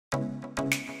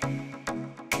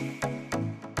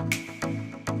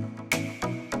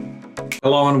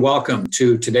Hello and welcome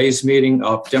to today's meeting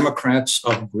of Democrats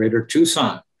of Greater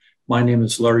Tucson. My name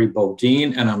is Larry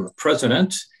Bodine and I'm the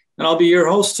president, and I'll be your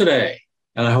host today.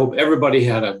 And I hope everybody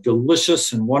had a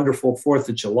delicious and wonderful 4th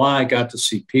of July. Got to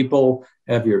see people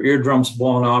have your eardrums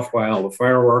blown off by all the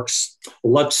fireworks.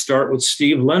 Let's start with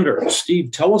Steve Linder.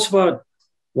 Steve, tell us about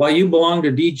why you belong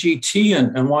to DGT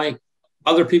and why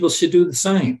other people should do the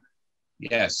same.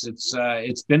 Yes,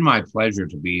 it's been my pleasure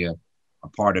to be a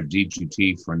part of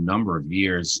DGT for a number of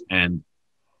years. And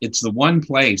it's the one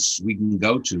place we can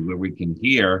go to where we can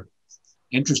hear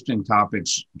interesting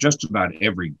topics just about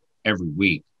every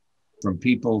week from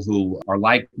people who are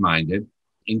like-minded,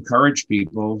 encourage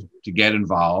people to get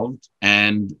involved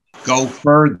and go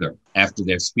further after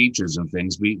their speeches and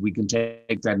things. We can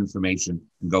take that information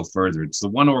and go further. It's the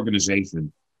one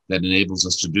organization that enables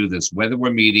us to do this, whether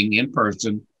we're meeting in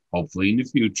person, hopefully in the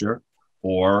future,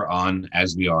 or on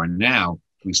as we are now.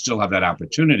 We still have that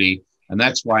opportunity. And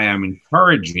that's why I'm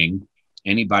encouraging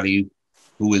anybody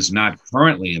who is not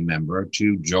currently a member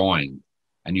to join.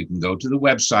 And you can go to the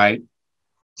website,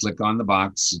 click on the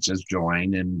box that says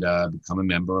join, and become a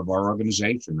member of our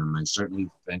organization. And I certainly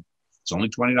think it's only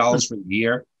 $20 for the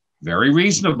year. Very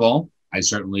reasonable. I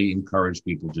certainly encourage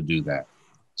people to do that.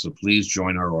 So please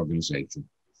join our organization.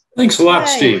 Thanks a lot,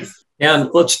 Steve.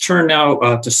 And let's turn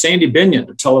now to Sandy Binion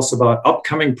to tell us about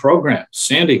upcoming programs.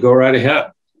 Sandy, go right ahead.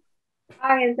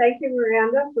 Hi, and thank you,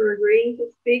 Miranda, for agreeing to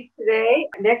speak today.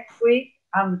 Next week,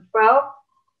 on the 12th,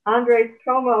 Andres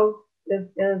Como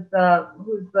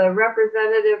who's the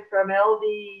representative from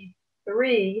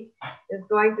LD3, is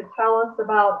going to tell us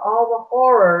about all the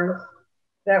horrors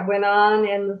that went on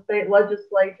in the state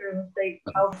legislature and the state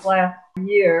house last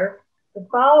year. The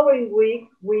following week,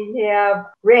 we have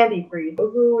Randy Freed,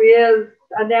 who is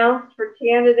announced for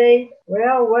candidate,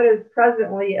 what is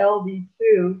presently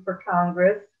LD2 for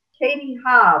Congress. Katie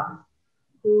Hobbs,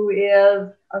 who is,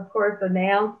 of course,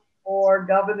 announced for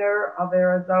governor of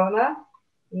Arizona.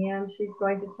 And she's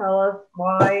going to tell us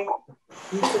why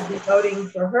we should be voting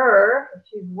for her.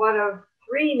 She's one of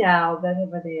 3 now that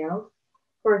have announced.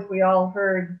 Of course, we all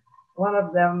heard one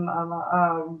of them,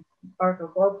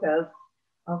 Marcos Lopez,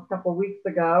 a couple weeks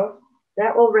ago.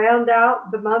 That will round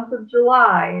out the month of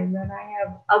July, and then I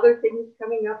have other things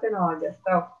coming up in August.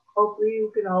 So hopefully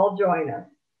you can all join us.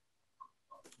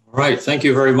 All right, thank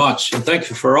you very much. And thank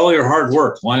you for all your hard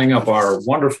work lining up our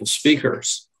wonderful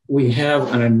speakers. We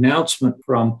have an announcement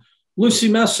from Lucy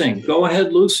Messing. Go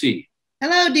ahead, Lucy.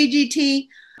 Hello, DGT.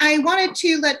 I wanted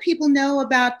to let people know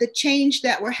about the change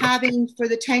that we're having for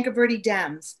the Tanque Verde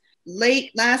Dems.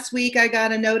 Late last week, I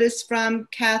got a notice from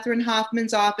Catherine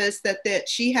Hoffman's office that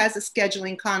she has a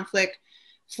scheduling conflict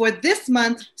for this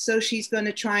month, so she's going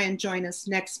to try and join us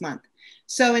next month.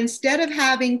 So instead of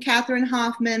having Catherine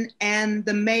Hoffman and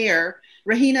the mayor,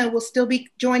 Rahina will still be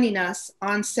joining us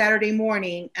on Saturday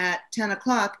morning at 10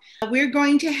 o'clock. We're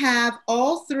going to have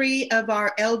all 3 of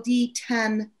our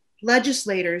LD10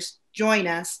 legislators join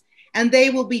us, and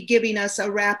they will be giving us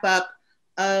a wrap up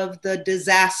of the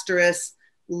disastrous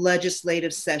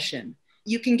legislative session.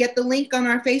 You can get the link on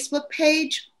our Facebook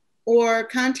page or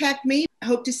contact me. I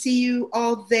hope to see you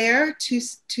all there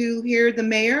to hear the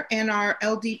mayor and our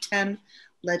LD10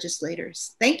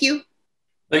 legislators. Thank you.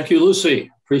 Thank you, Lucy.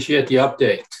 Appreciate the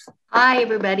update. Hi,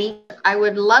 everybody. I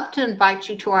would love to invite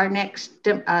you to our next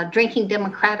Drinking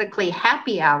Democratically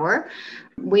happy hour.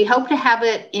 We hope to have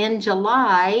it in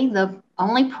July. The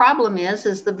only problem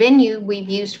is the venue we've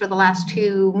used for the last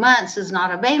 2 months is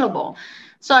not available.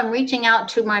 So I'm reaching out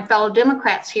to my fellow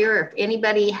Democrats here. If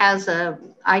anybody has an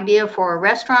idea for a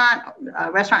restaurant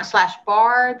 /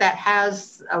 bar that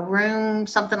has a room,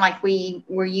 something like we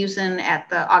were using at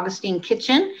the Augustine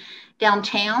Kitchen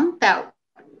downtown, that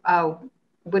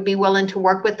would be willing to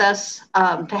work with us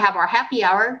to have our happy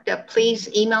hour, please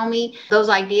email me those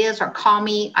ideas or call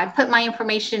me. I put my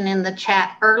information in the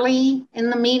chat early in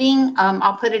the meeting.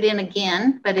 I'll put it in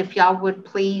again, but if y'all would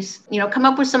please, come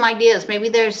up with some ideas. Maybe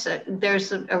there's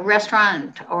a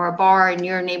restaurant or a bar in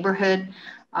your neighborhood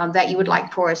that you would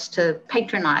like for us to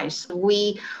patronize.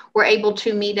 We were able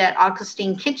to meet at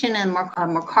Augustine Kitchen in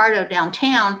Mercado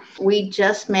downtown. We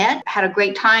just met, had a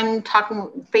great time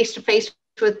talking face-to-face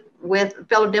with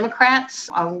fellow Democrats.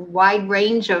 A wide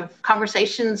range of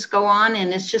conversations go on,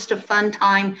 and it's just a fun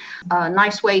time, a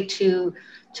nice way to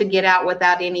get out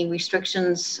without any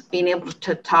restrictions, being able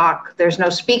to talk. There's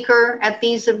no speaker at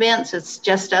these events. It's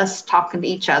just us talking to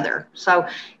each other. So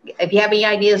if you have any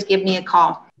ideas, give me a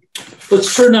call.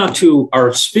 Let's turn now to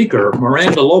our speaker,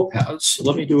 Miranda Lopez.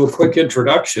 Let me do a quick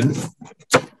introduction.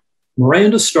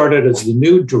 Miranda started as the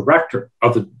new director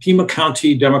of the Pima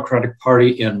County Democratic Party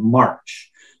in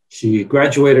March. She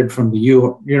graduated from the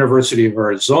University of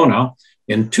Arizona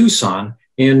in Tucson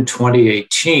in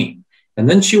 2018. And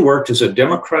then she worked as a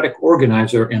Democratic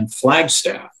organizer in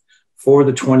Flagstaff for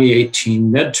the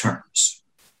 2018 midterms.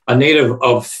 A native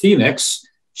of Phoenix,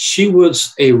 she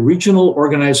was a regional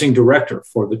organizing director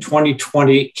for the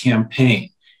 2020 campaign,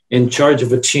 in charge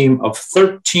of a team of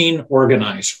 13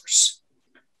 organizers.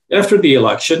 After the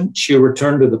election, she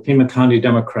returned to the Pima County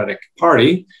Democratic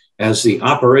Party as the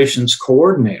operations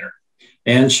coordinator,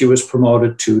 and she was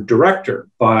promoted to director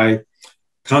by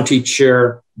County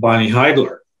Chair Bonnie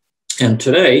Heidler. And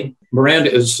today,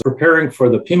 Miranda is preparing for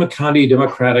the Pima County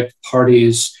Democratic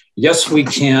Party's Yes We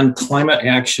Can Climate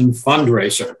Action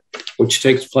fundraiser, which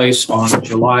takes place on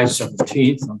July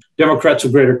 17th. Democrats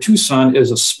of Greater Tucson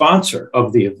is a sponsor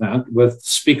of the event with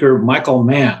Speaker Michael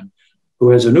Mann, who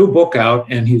has a new book out,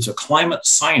 and he's a climate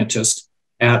scientist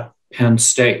at Penn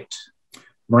State.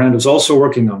 Miranda is also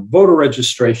working on voter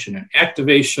registration and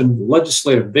activation,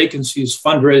 legislative vacancies,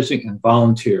 fundraising, and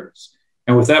volunteers.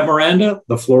 And with that, Miranda,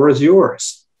 the floor is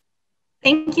yours.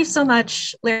 Thank you so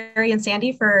much, Larry and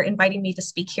Sandy, for inviting me to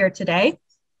speak here today.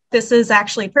 This is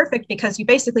actually perfect because you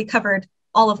basically covered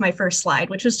all of my first slide,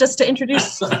 which was just to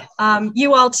introduce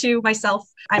you all to myself.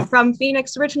 I'm from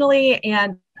Phoenix originally,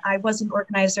 and I was an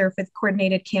organizer for the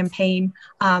coordinated campaign,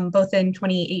 both in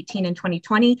 2018 and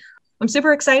 2020. I'm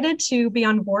super excited to be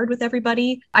on board with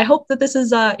everybody. I hope that this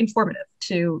is informative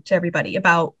to everybody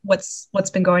about what's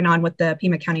been going on with the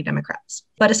Pima County Democrats.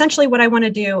 But essentially what I want to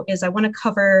do is I want to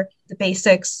cover the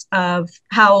basics of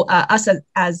how us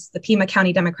as the Pima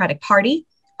County Democratic Party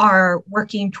are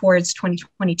working towards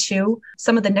 2022,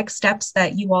 some of the next steps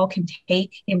that you all can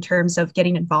take in terms of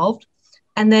getting involved.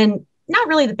 And then not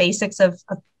really the basics of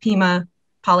Pima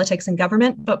politics and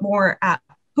government, but more at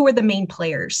who are the main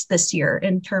players this year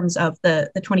in terms of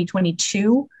the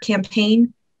 2022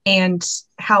 campaign and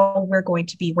how we're going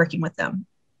to be working with them,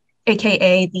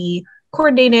 AKA the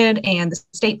coordinated and the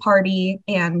state party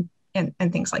and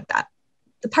things like that.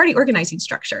 The party organizing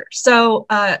structure. So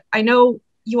I know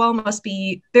you all must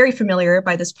be very familiar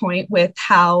by this point with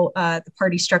how the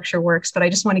party structure works, but I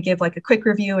just want to give like a quick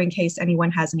review in case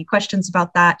anyone has any questions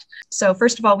about that. So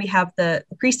first of all, we have the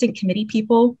precinct committee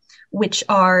people, which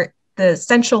are the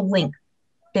central link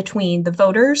between the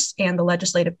voters and the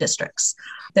legislative districts.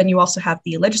 Then you also have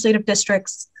the legislative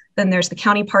districts. Then there's the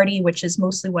county party, which is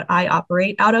mostly what I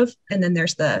operate out of. And then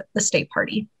there's the state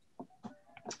party.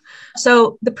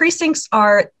 So the precincts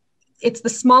it's the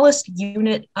smallest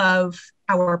unit of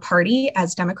our party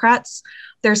as Democrats.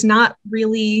 There's not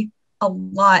really a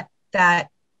lot that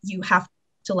you have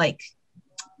to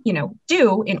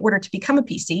do in order to become a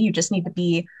PC. You just need to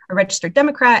be a registered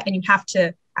Democrat, and you have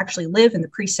to actually live in the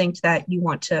precinct that you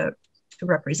want to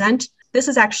represent. This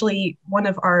is actually one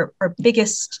of our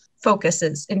biggest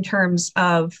focuses in terms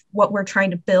of what we're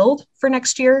trying to build for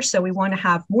next year. So we want to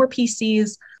have more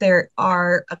PCs. There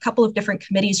are a couple of different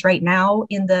committees right now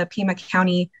in the Pima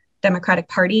County Democratic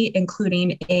Party,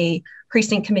 including a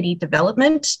precinct committee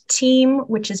development team,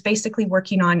 which is basically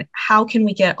working on how can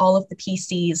we get all of the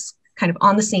PCs kind of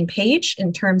on the same page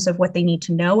in terms of what they need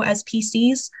to know as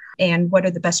PCs and what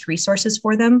are the best resources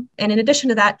for them. And in addition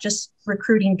to that, just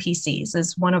recruiting PCs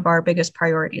is one of our biggest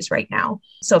priorities right now.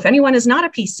 So if anyone is not a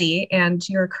PC and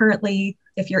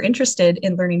if you're interested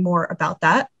in learning more about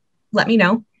that, let me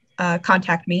know,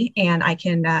 contact me, and I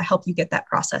can help you get that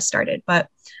process started. But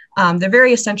they're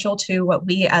very essential to what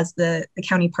we as the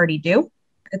county party do.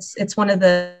 It's one of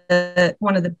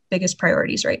the biggest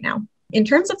priorities right now. In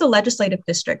terms of the legislative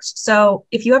districts, so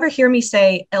if you ever hear me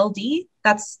say LD,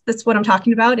 that's what I'm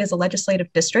talking about, is a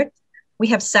legislative district. We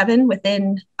have 7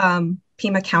 within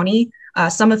Pima County.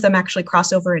 Some of them actually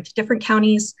cross over into different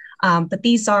counties, but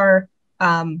these are,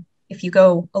 if you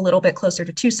go a little bit closer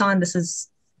to Tucson, this is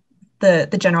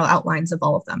the general outlines of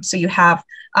all of them. So you have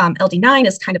LD9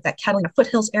 is kind of that Catalina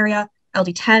foothills area.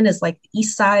 LD10 is like the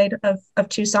east side of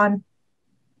Tucson.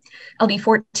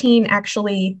 LD14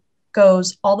 actually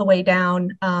goes all the way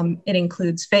down. It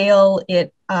includes Vail.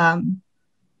 It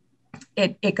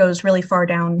goes really far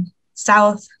down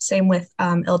south. Same with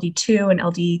LD2 and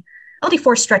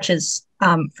LD4 stretches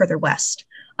further west.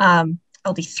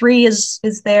 LD3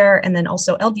 is there, and then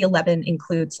also LD11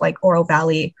 includes like Oro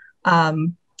Valley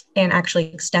and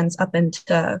actually extends up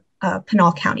into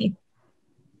Pinal County.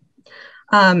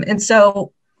 And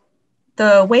so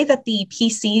the way that the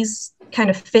PCs kind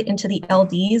of fit into the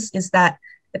LDs is that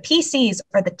the PCs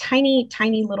are the tiny,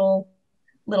 tiny little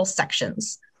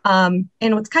sections. And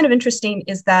what's kind of interesting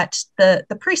is that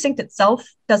the precinct itself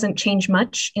doesn't change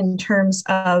much in terms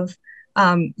of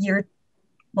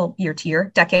well, year to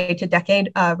year, decade to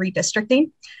decade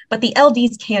redistricting, but the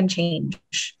LDs can change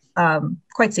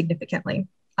quite significantly.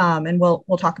 And we'll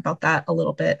talk about that a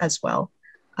little bit as well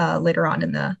later on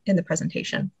in the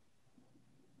presentation.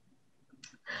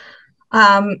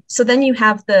 So then you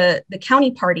have the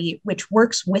county party, which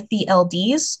works with the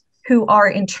LDs, who are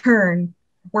in turn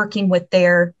working with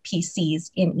their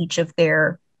PCs in each of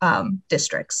their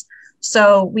districts.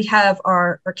 So we have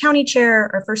our county chair,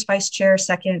 our first vice chair,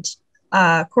 second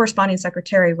corresponding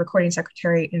secretary, recording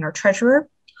secretary, and our treasurer.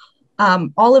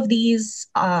 All of these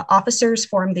officers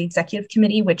form the executive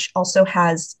committee, which also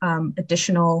has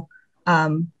additional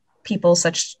people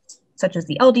such as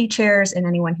the LD chairs and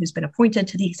anyone who's been appointed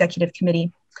to the executive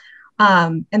committee.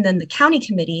 And then the county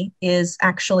committee is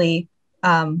actually,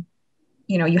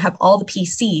 you have all the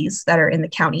PCs that are in the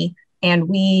county, and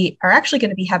we are actually going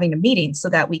to be having a meeting so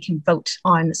that we can vote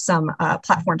on some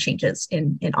platform changes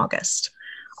in August.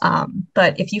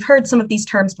 But if you've heard some of these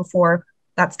terms before,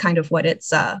 that's kind of what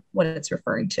it's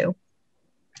referring to.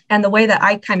 And the way that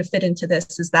I kind of fit into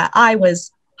this is that I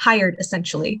was hired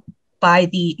essentially by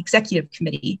the executive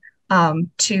committee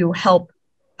to help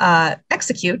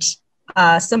execute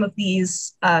some of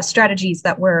these strategies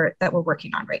that we're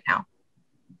working on right now.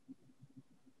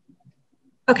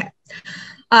 Okay,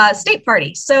 state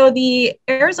party. So the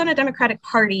Arizona Democratic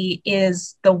Party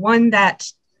is the one that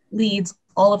leads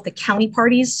all of the county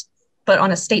parties, but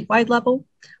on a statewide level.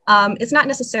 It's not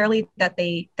necessarily that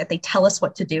they tell us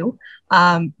what to do,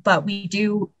 but we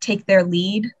do take their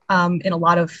lead in a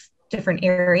lot of different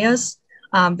areas.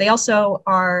 They also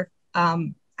are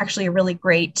actually a really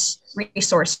great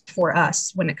resource for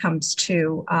us when it comes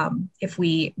to if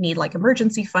we need like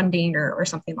emergency funding or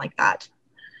something like that.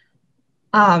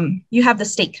 You have the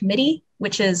state committee,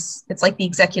 which it's like the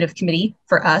executive committee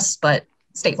for us, but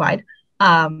statewide.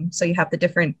 So you have the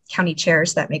different county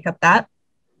chairs that make up that.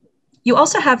 You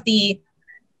also have the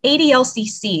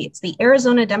ADLCC, it's the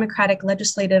Arizona Democratic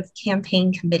Legislative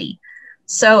Campaign Committee.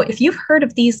 So if you've heard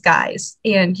of these guys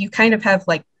and you kind of have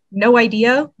like no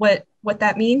idea what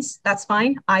that means, that's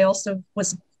fine. I also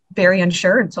was very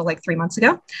unsure until like 3 months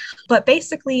ago. But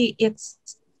basically it's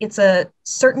a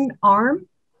certain arm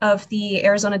of the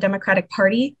Arizona Democratic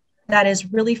Party that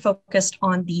is really focused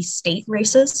on the state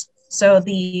races. So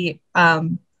the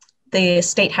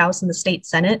state house and the state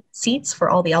Senate seats for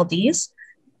all the LDs,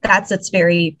 that's its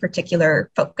very particular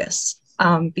focus.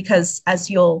 Because as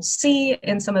you'll see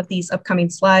in some of these upcoming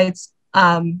slides,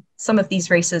 some of these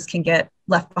races can get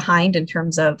left behind in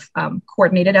terms of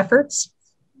coordinated efforts.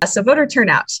 So voter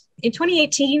turnout. In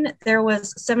 2018, there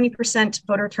was 70%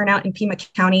 voter turnout in Pima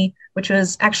County, which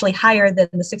was actually higher than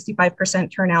the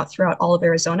 65% turnout throughout all of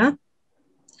Arizona.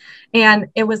 And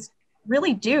it was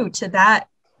really due to that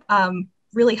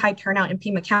really high turnout in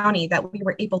Pima County that we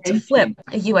were able to flip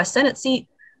a US Senate seat,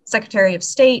 Secretary of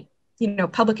State,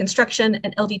 public instruction,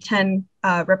 an LD10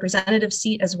 representative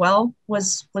seat as well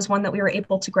was one that we were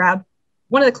able to grab.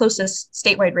 One of the closest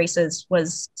statewide races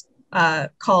was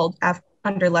called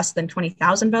under less than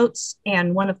 20,000 votes.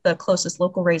 And one of the closest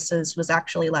local races was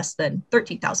actually less than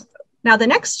 13,000 votes. Now the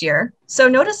next year, so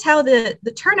notice how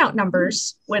the turnout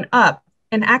numbers went up,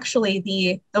 and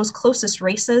actually those closest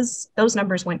races, those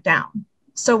numbers went down.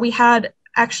 So we had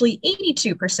actually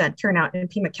 82% turnout in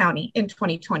Pima County in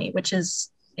 2020, which is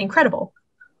incredible.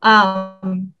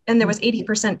 And there was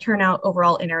 80% turnout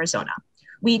overall in Arizona.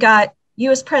 We got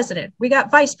US president, we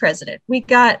got vice president, we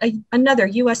got another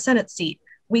US Senate seat,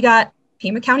 we got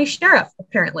Pima County Sheriff,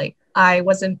 apparently. I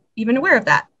wasn't even aware of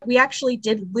that. We actually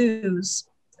did lose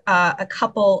a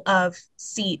couple of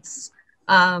seats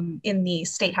in the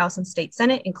State House and State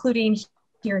Senate, including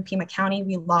here in Pima County.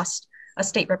 We lost a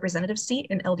state representative seat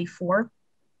in LD4.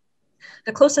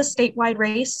 The closest statewide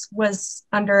race was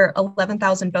under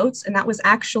 11,000 votes, and that was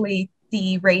actually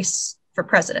the race for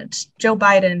president. Joe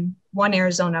Biden won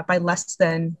Arizona by less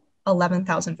than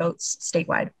 11,000 votes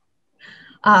statewide.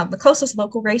 The closest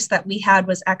local race that we had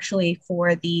was actually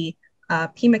for the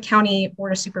Pima County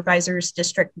Board of Supervisors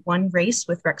District 1 race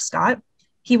with Rex Scott.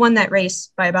 He won that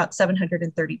race by about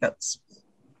 730 votes.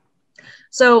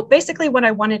 So basically what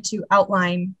I wanted to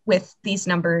outline with these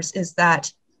numbers is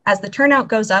that as the turnout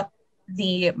goes up,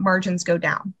 the margins go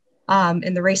down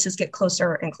and the races get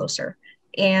closer and closer.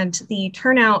 And the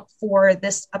turnout for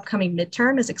this upcoming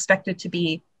midterm is expected to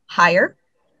be higher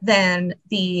than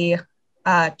the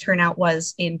turnout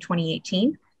was in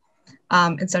 2018.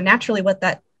 And so naturally what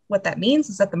that means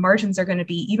is that the margins are going to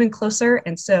be even closer.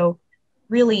 And so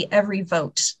really every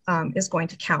vote is going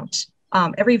to count.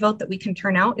 Every vote that we can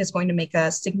turn out is going to make a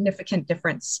significant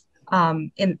difference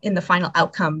in the final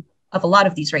outcome of a lot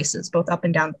of these races, both up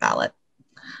and down the ballot.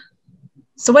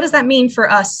 So what does that mean for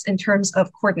us in terms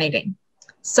of coordinating?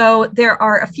 So there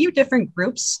are a few different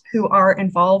groups who are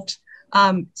involved.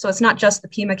 So it's not just the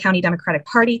Pima County Democratic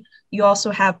Party. You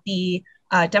also have the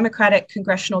Democratic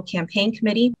Congressional Campaign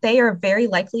Committee. They are very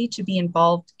likely to be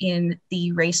involved in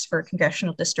the race for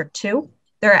Congressional District 2.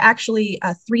 There are actually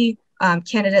 3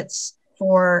 candidates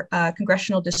for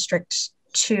Congressional District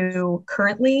 2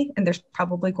 currently, and there's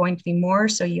probably going to be more.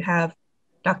 So you have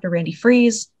Dr. Randy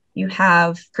Freeze, you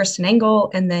have Kirsten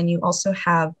Engel, and then you also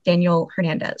have Daniel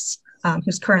Hernandez,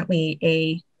 who's currently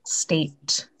a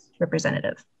state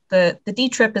representative. The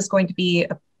D-Trip is going to be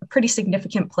a pretty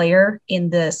significant player in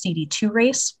the CD2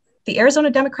 race. The Arizona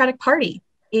Democratic Party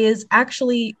is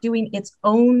actually doing its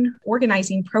own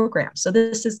organizing program. So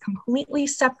this is completely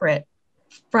separate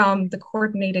from the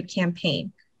coordinated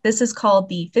campaign. This is called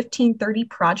the 1530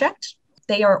 Project.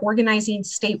 They are organizing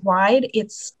statewide.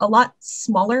 It's a lot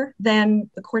smaller than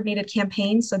the coordinated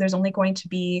campaign. So there's only going to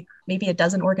be maybe a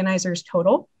dozen organizers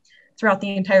total throughout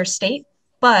the entire state.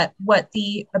 But what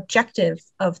the objective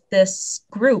of this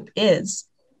group is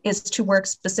to work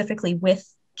specifically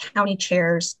with county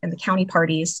chairs and the county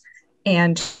parties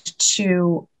and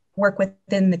to work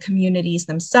within the communities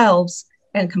themselves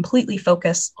and completely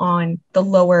focus on the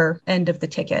lower end of the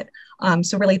ticket.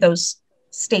 So really those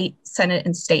state Senate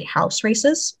and state House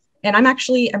races. And I'm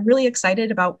really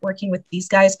excited about working with these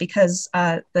guys because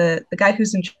the guy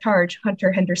who's in charge,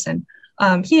 Hunter Henderson,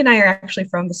 he and I are actually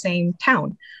from the same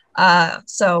town.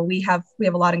 So we have a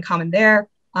lot in common there.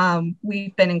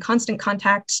 We've been in constant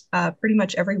contact pretty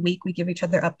much every week. We give each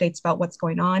other updates about what's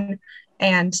going on.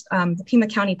 And the Pima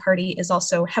County Party is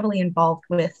also heavily involved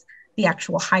with the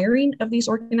actual hiring of these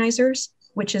organizers,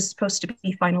 which is supposed to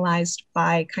be finalized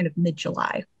by kind of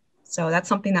mid-July. So that's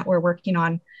something that we're working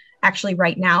on actually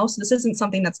right now. So this isn't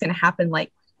something that's going to happen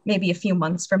like maybe a few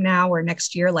months from now or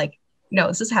next year. Like, no,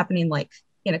 this is happening like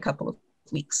in a couple of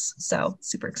weeks. So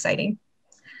super exciting.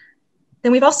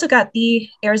 Then we've also got the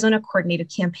Arizona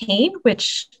Coordinated Campaign,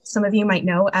 which some of you might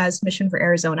know as Mission for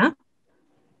Arizona.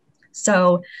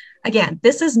 So again,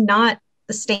 this is not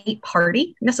the state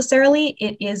party necessarily,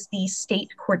 it is the state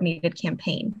coordinated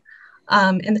campaign.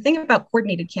 And the thing about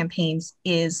coordinated campaigns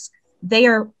is they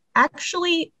are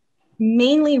actually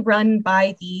mainly run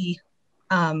by the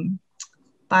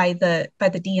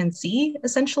DNC,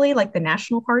 essentially, like the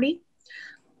national party.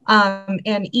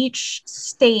 And each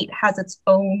state has its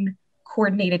own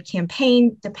coordinated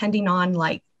campaign depending on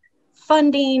like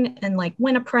funding and like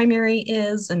when a primary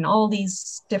is and all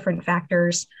these different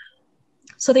factors.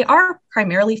 So they are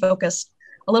primarily focused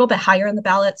a little bit higher in the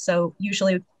ballot. So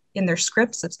usually in their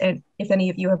scripts, if any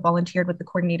of you have volunteered with the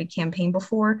coordinated campaign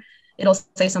before, it'll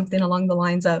say something along the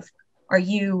lines of, are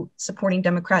you supporting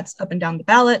Democrats up and down the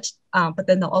ballot? But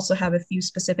then they'll also have a few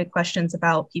specific questions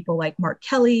about people like Mark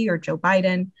Kelly or Joe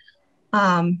Biden.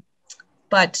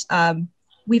 But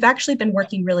we've actually been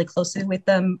working really closely with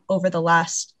them over the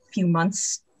last few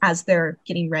months as they're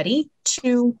getting ready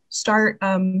to start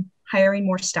hiring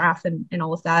more staff and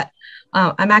all of that.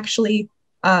 I'm actually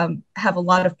have a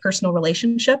lot of personal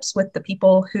relationships with the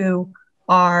people who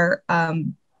are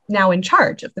now in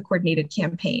charge of the coordinated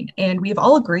campaign. And we've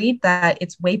all agreed that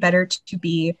it's way better to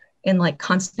be in like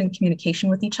constant communication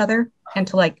with each other and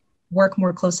to like work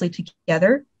more closely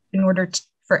together in order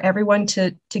for everyone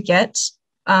to get,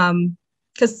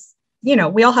 because, you know,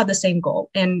 we all have the same goal.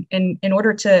 And in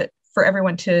order for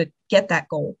everyone to get that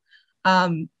goal,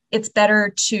 it's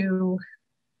better to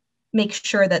make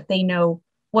sure that they know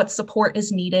what support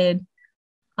is needed,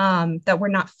 that we're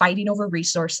not fighting over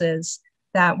resources,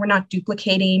 that we're not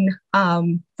duplicating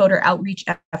voter outreach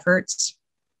efforts.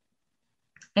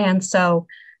 And so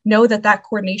know that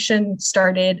coordination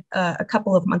started a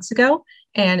couple of months ago,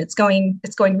 and it's going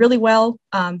really well.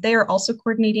 They are also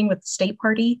coordinating with the state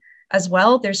party as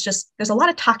well. There's a lot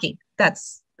of talking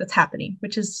that's happening,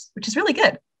 which is really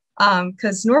good.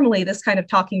 Because normally this kind of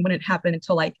talking wouldn't happen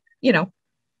until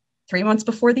 3 months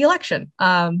before the election.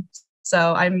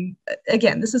 So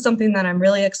this is something that I'm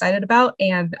really excited about.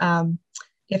 And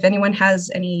if anyone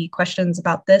has any questions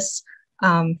about this,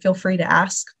 feel free to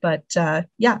ask. But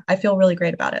I feel really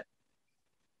great about it.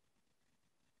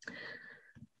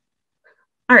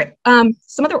 All right,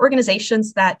 some other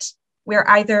organizations that we're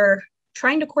either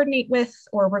trying to coordinate with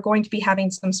or we're going to be having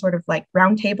some sort of like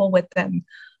roundtable with them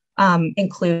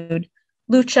include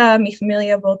Lucha, Mi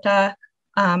Familia Vota,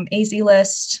 AZ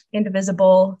List,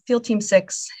 Indivisible, Field Team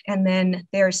 6, and then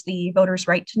there's the Voters'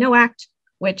 Right to Know Act,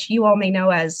 which you all may know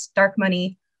as Dark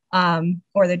Money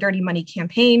or the Dirty Money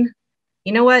Campaign.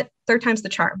 You know what? Third time's the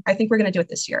charm. I think we're going to do it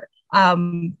this year.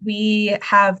 We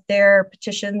have their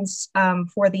petitions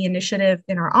for the initiative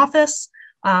in our office.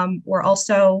 We're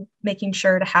also making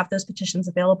sure to have those petitions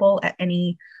available at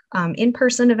any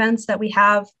in-person events that we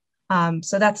have.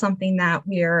 So that's something that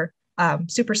we're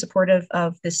super supportive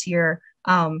of this year,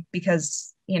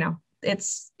 because, you know,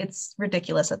 it's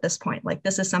ridiculous at this point. Like,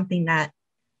 this is something that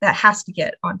has to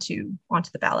get onto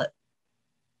the ballot.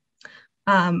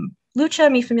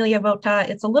 Lucha Mi Familia Vota,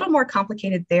 it's a little more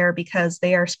complicated there because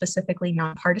they are specifically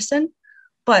nonpartisan,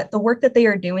 but the work that they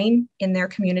are doing in their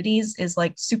communities is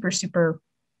like super, super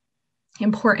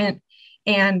important.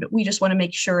 And we just want to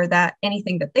make sure that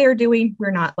anything that they are doing,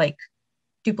 we're not like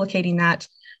duplicating that.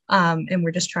 And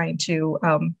we're just trying to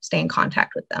stay in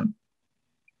contact with them.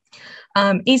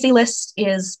 AZ List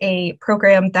is a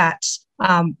program that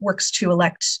works to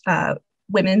elect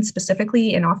women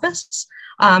specifically in office.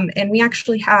 And we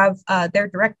actually have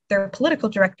their political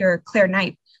director, Claire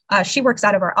Knight. She works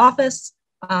out of our office.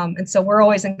 And so we're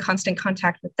always in constant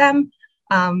contact with them.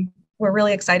 We're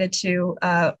really excited to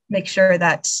make sure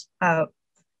that,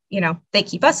 you know, they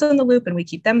keep us in the loop and we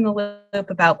keep them in the loop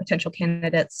about potential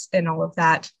candidates and all of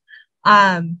that.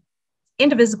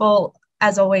 Indivisible,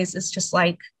 as always, is just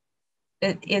like,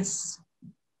 it is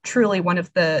truly one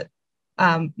of the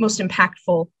most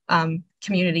impactful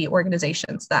community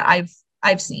organizations that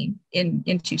I've seen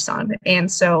in Tucson.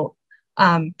 And so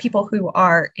people who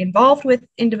are involved with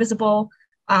Indivisible,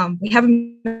 we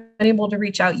haven't been able to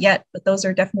reach out yet, but those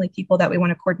are definitely people that we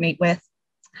want to coordinate with.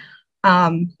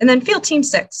 And then Field Team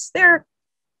 6, they're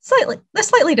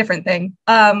slightly different thing.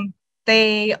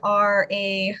 They are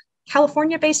a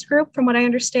California-based group, from what I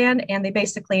understand, and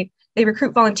they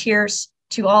recruit volunteers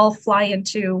to all fly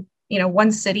into, you know,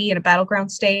 one city in a battleground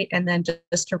state, and then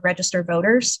just to register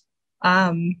voters.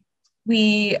 I'm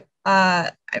pretty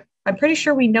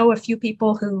sure we know a few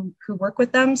people who work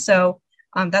with them, so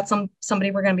that's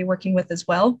somebody we're going to be working with as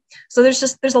well. So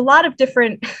there's a lot of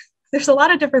different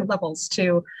levels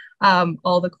to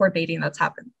all the coordinating that's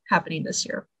happening this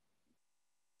year.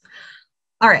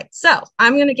 All right, so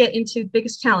I'm going to get into the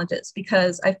biggest challenges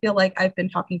because I feel like I've been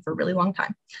talking for a really long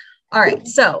time. All right,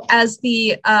 so as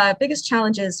the biggest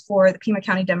challenges for the Pima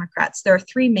County Democrats, there are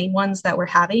three main ones that we're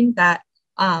having that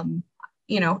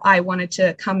you know, I wanted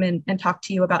to come in and talk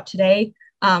to you about today.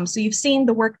 So you've seen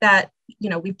the work that,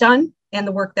 you know, we've done and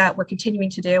the work that we're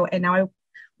continuing to do, and now I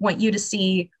want you to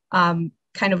see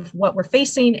kind of what we're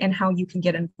facing and how you can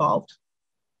get involved.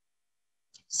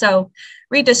 So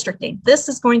redistricting, this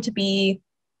is going to be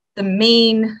the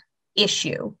main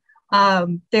issue.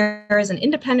 There is an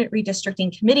independent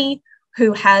redistricting committee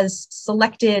who has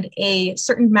selected a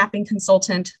certain mapping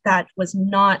consultant that was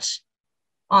not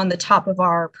on the top of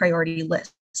our priority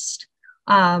list.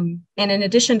 And in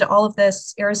addition to all of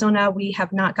this, Arizona, we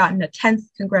have not gotten a 10th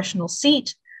congressional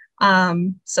seat.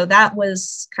 So that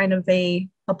was kind of a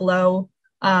blow.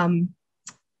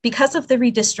 Because of the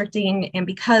redistricting and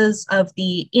because of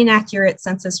the inaccurate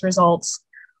census results,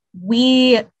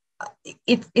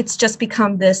 it's just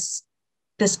become this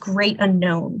great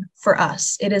unknown for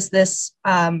us. It is this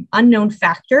unknown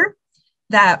factor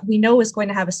that we know is going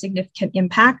to have a significant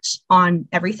impact on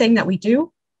everything that we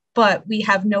do, but we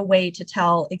have no way to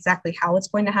tell exactly how it's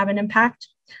going to have an impact.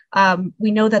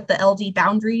 We know that the LD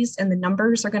boundaries and the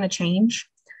numbers are going to change.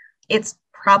 It's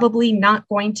probably not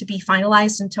going to be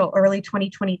finalized until early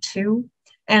 2022.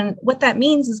 And what that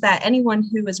means is that anyone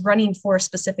who is running for a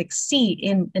specific seat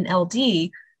in an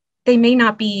LD, they may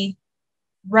not be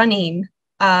running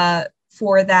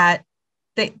for that.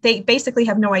 They basically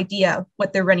have no idea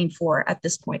what they're running for at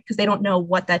this point because they don't know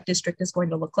what that district is going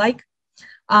to look like.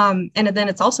 And then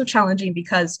it's also challenging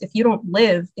because if you don't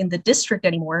live in the district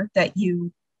anymore that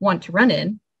you want to run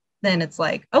in, then it's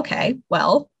like, okay,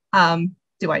 well,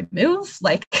 do I move?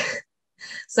 Like,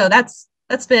 so that's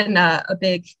been a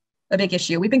big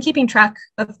issue. We've been keeping track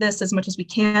of this as much as we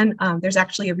can. There's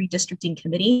actually a redistricting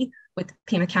committee with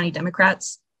Pima County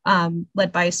Democrats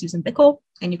led by Susan Bickle,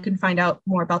 and you can find out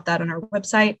more about that on our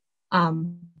website.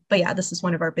 But yeah, this is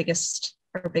one of our biggest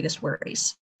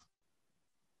worries.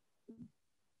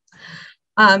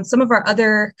 Some of our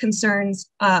other concerns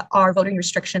are voting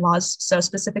restriction laws, so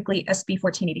specifically SB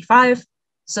 1485.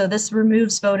 So this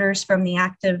removes voters from the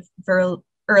active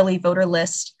early voter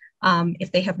list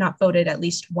if they have not voted at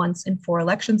least once in 4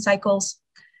 election cycles.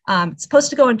 It's supposed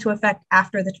to go into effect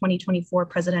after the 2024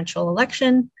 presidential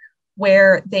election,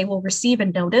 where they will receive a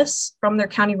notice from their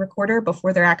county recorder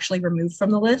before they're actually removed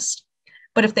from the list.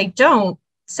 But if they don't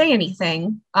say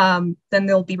anything, then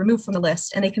they'll be removed from the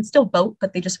list and they can still vote,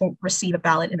 but they just won't receive a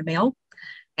ballot in the mail.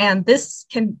 And this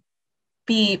can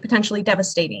be potentially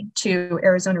devastating to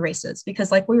Arizona races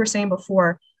because, like we were saying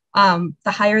before, the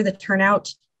higher the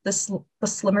turnout, the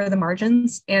slimmer the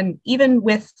margins. And even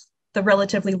with the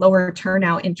relatively lower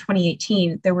turnout in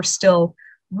 2018, there were still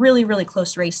really, really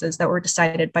close races that were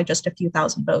decided by just a few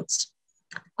thousand votes.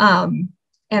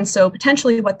 And so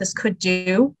potentially what this could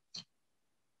do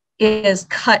is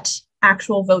cut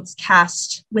actual votes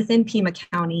cast within Pima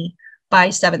County by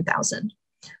 7,000.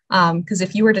 Because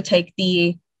if you were to take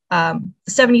the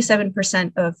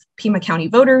 77% of Pima County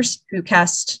voters who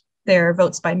cast their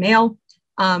votes by mail,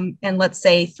 and let's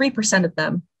say 3% of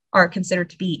them are considered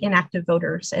to be inactive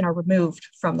voters and are removed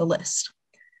from the list,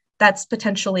 that's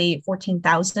potentially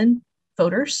 14,000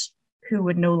 voters who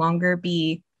would no longer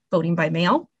be voting by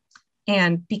mail.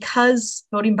 And because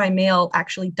voting by mail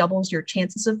actually doubles your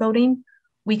chances of voting,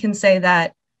 we can say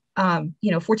that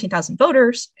 14,000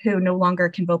 voters who no longer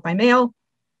can vote by mail,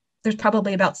 there's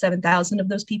probably about 7,000 of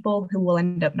those people who will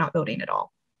end up not voting at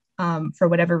all for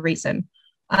whatever reason.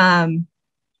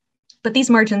 But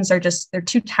these margins are they're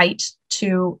too tight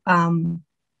to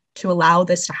allow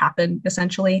this to happen,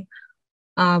 essentially.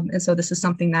 And so this is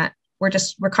something that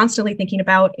we're constantly thinking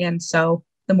about. And so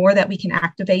the more that we can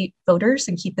activate voters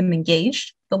and keep them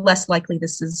engaged, the less likely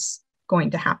this is going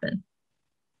to happen.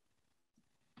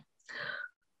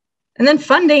 And then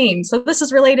funding. So this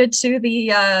is related to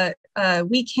the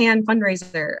We Can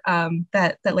fundraiser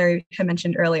that Larry had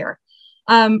mentioned earlier.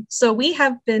 So we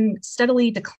have been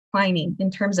steadily declining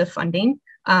in terms of funding,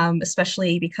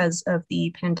 especially because of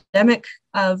the pandemic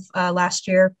of last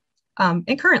year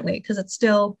and currently, because it's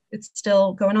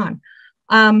still going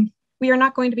on. We are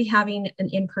not going to be having an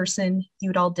in-person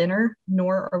UDAL dinner,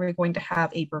 nor are we going to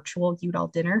have a virtual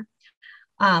UDAL dinner.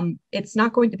 It's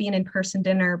not going to be an in-person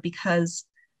dinner because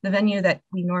the venue that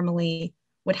we normally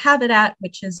would have it at,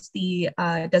 which is the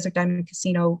Desert Diamond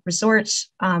Casino Resort,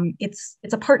 it's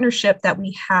a partnership that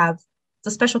we have. It's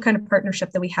a special kind of partnership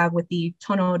that we have with the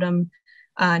Tohono O'odham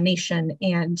Nation,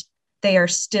 and they are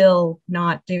still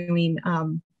not doing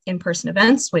in-person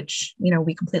events, which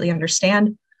we completely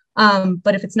understand.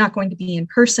 But if it's not going to be in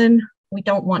person, we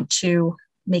don't want to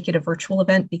make it a virtual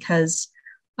event because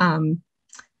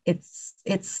it's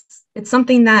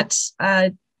something that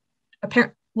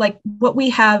apparently, like what we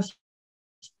have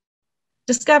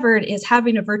discovered is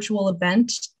having a virtual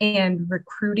event and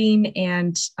recruiting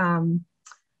and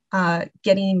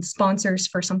getting sponsors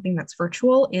for something that's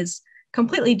virtual is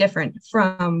completely different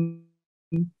from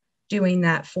doing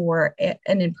that for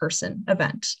an in-person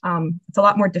event. It's a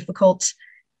lot more difficult,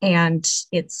 and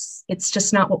it's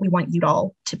just not what we want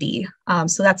UDAL to be.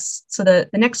 So the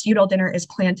next UDAL dinner is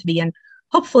planned to be in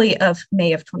hopefully of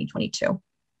May of 2022.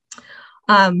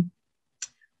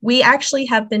 We actually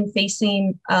have been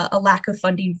facing a lack of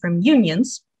funding from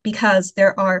unions because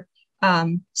there are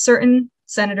certain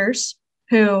senators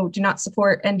who do not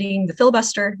support ending the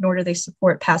filibuster, nor do they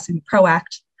support passing the PRO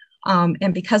Act.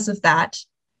 And because of that,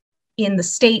 in the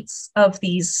states of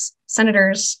these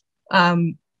senators,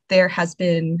 there has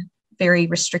been very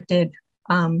restricted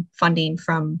funding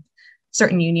from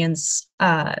certain unions.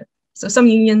 So some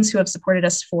unions who have supported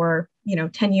us for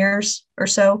 10 years or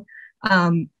so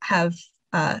have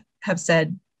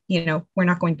said, we're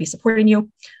not going to be supporting you,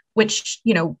 which,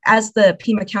 as the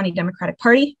Pima County Democratic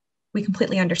Party, we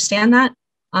completely understand that.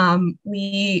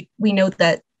 We know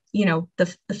that,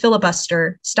 the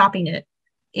filibuster, stopping it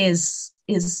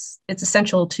it's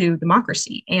essential to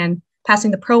democracy, and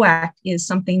passing the PRO Act is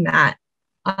something that,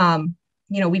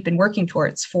 we've been working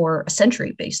towards for a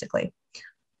century, basically.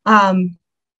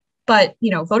 But,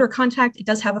 voter contact, it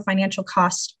does have a financial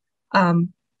cost,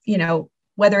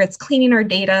 whether it's cleaning our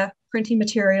data, printing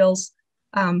materials,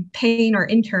 paying our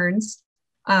interns,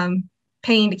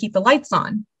 paying to keep the lights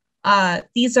on.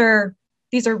 These are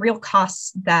real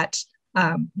costs that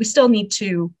we still need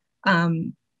to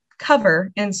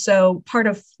cover. And so part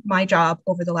of my job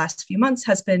over the last few months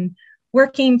has been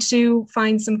working to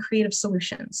find some creative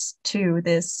solutions to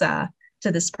this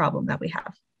problem that we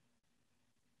have.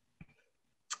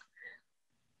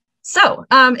 So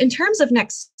in terms of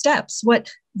next steps,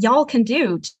 what y'all can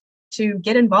do to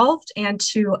get involved and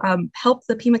to help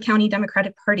the Pima County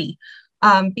Democratic Party,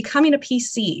 becoming a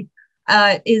PC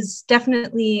is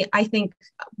definitely, I think,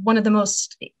 one of the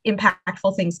most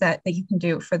impactful things that you can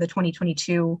do for the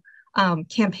 2022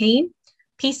 campaign.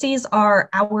 PCs are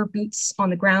our boots on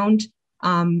the ground.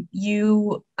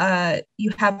 You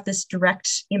have this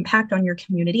direct impact on your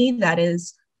community that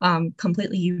is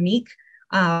completely unique.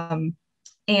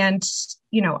 And,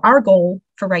 our goal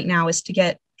for right now is to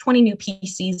get 20 new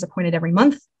PCs appointed every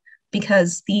month,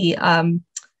 because the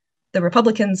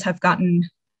Republicans have gotten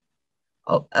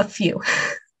a few.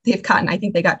 I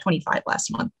think they got 25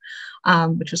 last month,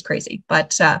 which was crazy.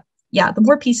 But yeah, the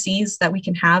more PCs that we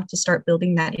can have to start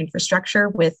building that infrastructure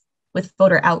with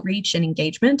voter outreach and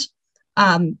engagement,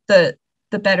 the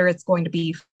better it's going to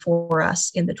be for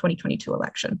us in the 2022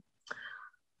 election.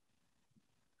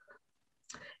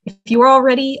 If you are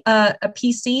already a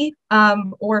PC,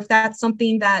 or if that's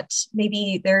something that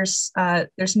maybe there's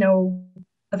no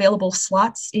available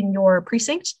slots in your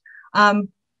precinct,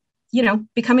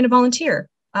 becoming a volunteer.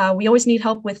 We always need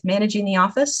help with managing the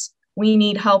office. We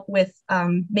need help with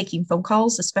making phone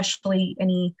calls, especially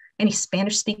any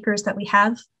Spanish speakers that we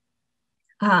have.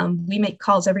 We make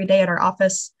calls every day at our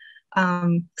office,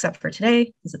 except for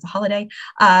today, because it's a holiday,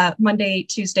 Monday,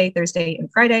 Tuesday, Thursday,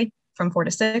 and Friday from 4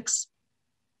 to 6.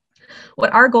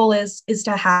 What our goal is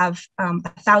to have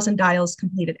 1,000 dials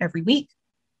completed every week,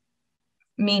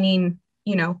 meaning,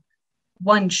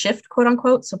 one shift, quote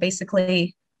unquote. So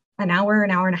basically an hour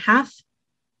and a half.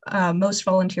 Most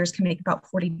volunteers can make about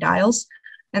 40 dials.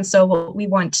 And so what we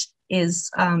want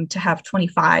is to have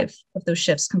 25 of those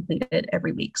shifts completed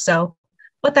every week. So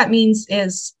what that means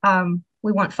is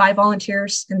we want 5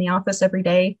 volunteers in the office every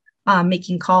day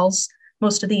making calls.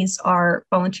 Most of these are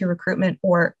volunteer recruitment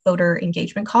or voter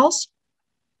engagement calls.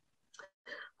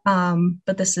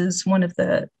 But this is one of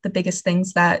the biggest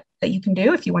things that you can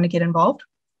do if you want to get involved.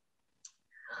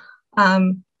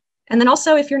 And then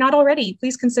also, if you're not already,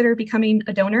 please consider becoming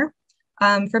a donor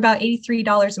for about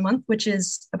 $83 a month, which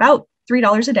is about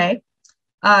 $3 a day.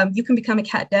 You can become a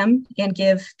CAT Dem and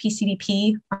give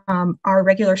PCDP our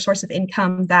regular source of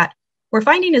income that we're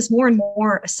finding is more and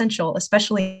more essential,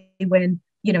 especially when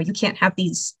you can't have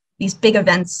these big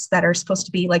events that are supposed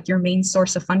to be like your main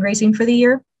source of fundraising for the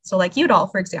year. So like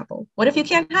UDOL, for example. What if you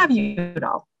can't have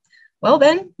UDOL? Well,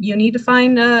 then you need to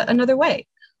find another way.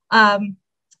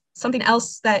 Something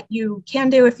else that you can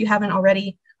do if you haven't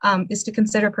already is to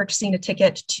consider purchasing a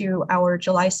ticket to our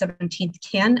July 17th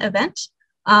CAN event.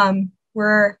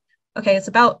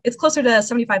 It's closer to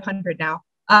 7,500 now.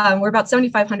 We're about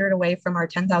 7,500 away from our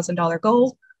 $10,000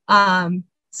 goal.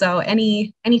 So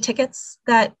any tickets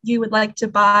that you would like to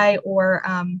buy or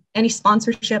any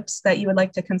sponsorships that you would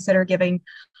like to consider giving,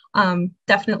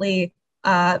 definitely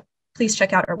please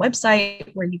check out our website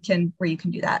where you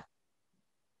can do that.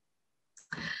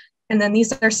 And then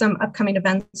these are some upcoming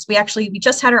events. We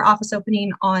just had our office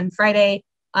opening on Friday.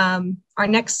 Our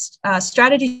next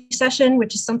strategy session,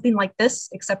 which is something like this,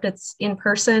 except it's in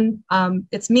person.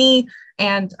 It's me,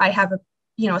 and I have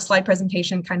a slide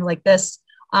presentation kind of like this.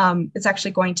 It's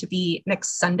actually going to be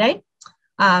next Sunday,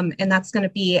 and that's going to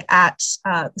be at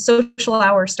the social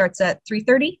hour starts at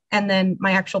 3:30, and then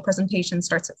my actual presentation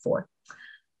starts at 4.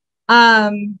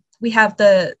 We have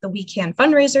the We Can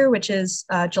fundraiser, which is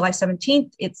July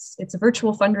 17th. It's a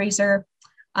virtual fundraiser.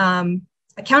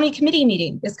 A county committee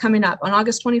meeting is coming up on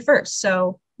August 21st.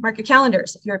 So mark your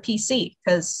calendars if you're a PC,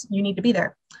 because you need to be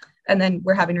there. And then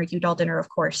we're having our UDOL dinner, of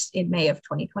course, in May of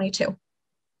 2022.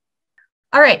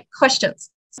 All right, questions?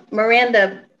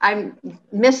 Miranda, I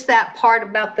missed that part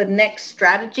about the next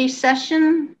strategy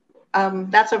session.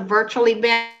 That's a virtual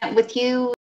event with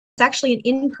you. It's actually an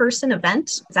in-person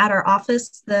event. It's at our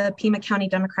office, the Pima County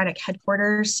Democratic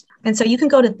headquarters. And so you can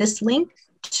go to this link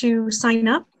to sign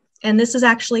up. And this is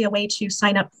actually a way to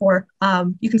sign up for,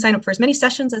 you can sign up for as many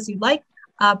sessions as you'd like,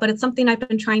 but it's something I've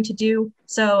been trying to do.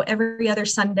 So every other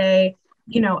Sunday,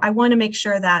 I want to make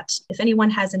sure that if anyone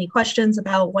has any questions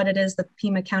about what it is that the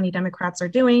Pima County Democrats are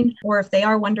doing, or if they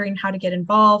are wondering how to get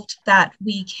involved, that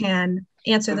we can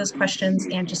answer those questions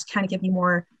and just kind of give you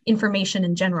more information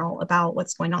in general about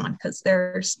what's going on, because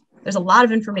there's a lot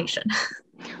of information.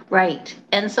 Right.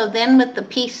 And so then with the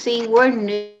PC, we're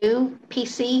new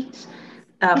PCs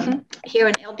here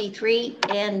in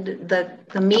LD3, and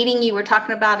the meeting you were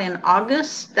talking about in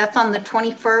August, that's on the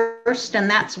 21st, and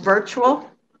that's virtual?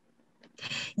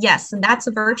 Yes, and that's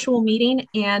a virtual meeting,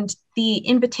 and the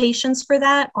invitations for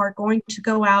that are going to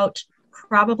go out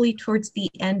probably towards the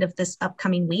end of this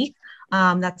upcoming week.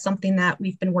 That's something that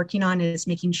we've been working on, is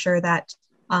making sure that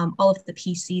all of the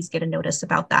PCs get a notice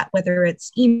about that, whether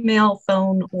it's email,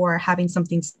 phone, or having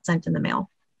something sent in the mail.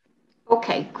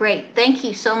 Okay, great. Thank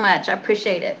you so much. I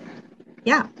appreciate it.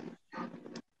 Yeah. All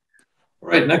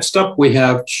right, next up we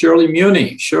have Shirley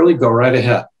Muni. Shirley, go right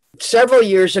ahead. Several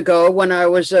years ago, when I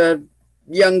was a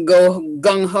young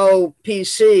gung-ho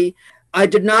PC, I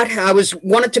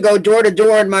wanted to go door to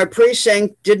door in my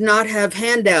precinct, did not have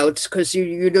handouts, because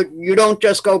you don't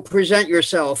just go present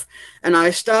yourself. And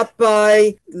I stopped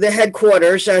by the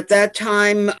headquarters. At that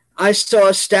time, I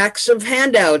saw stacks of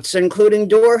handouts, including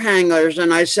door hangers.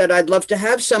 And I said, I'd love to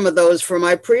have some of those for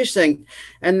my precinct.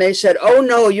 And they said, oh,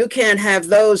 no, you can't have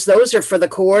those. Those are for the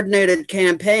coordinated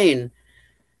campaign.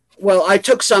 Well, I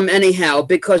took some anyhow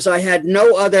because I had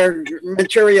no other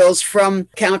materials from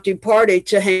county party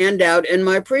to hand out in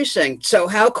my precinct. So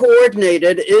how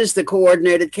coordinated is the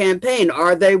coordinated campaign?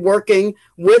 Are they working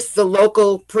with the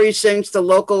local precincts, the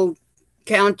local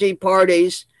county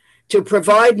parties to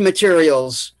provide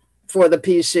materials for the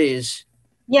PCs?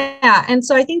 Yeah, and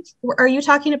so I think, are you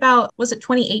talking about, was it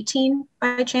 2018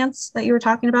 by chance that you were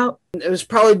talking about? It was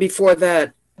probably before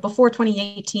that. Before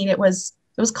 2018, it was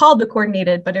called the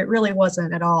coordinated, but it really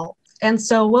wasn't at all. And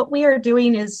so what we are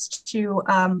doing is to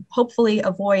hopefully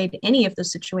avoid any of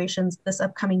those situations this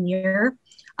upcoming year.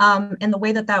 And the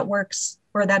way that that works,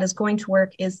 or that is going to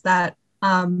work, is that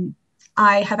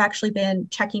I have actually been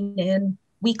checking in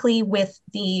weekly with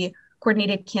the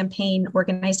coordinated campaign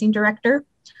organizing director.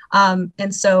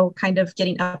 And so kind of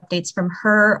getting updates from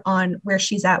her on where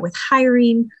she's at with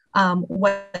hiring,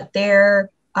 what their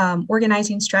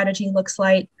organizing strategy looks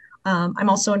like. I'm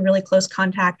also in really close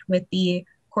contact with the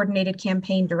coordinated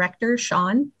campaign director,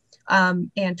 Sean,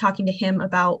 and talking to him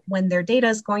about when their data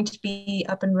is going to be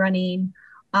up and running,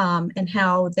 and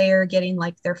how they're getting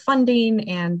like their funding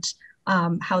and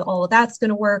how all of that's going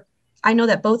to work. I know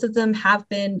that both of them have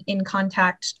been in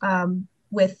contact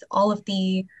with all of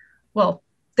the, well,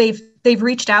 they've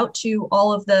reached out to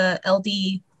all of the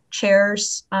LD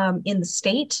chairs in the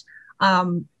state.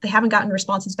 They haven't gotten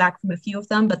responses back from a few of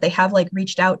them, but they have like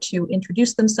reached out to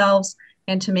introduce themselves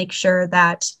and to make sure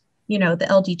that, you know,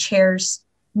 the LD chairs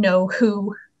know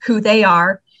who they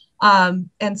are.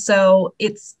 And so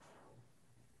it's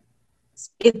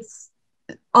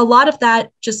a lot of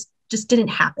that just didn't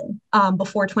happen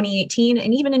before 2018.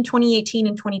 And even in 2018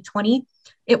 and 2020,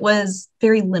 it was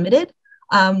very limited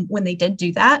when they did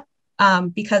do that,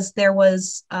 because there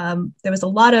was a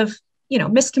lot of, you know,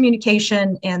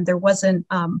 miscommunication, and there wasn't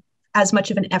as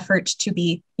much of an effort to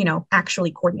be, you know,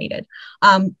 actually coordinated.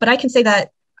 But I can say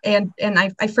that, and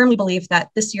I firmly believe that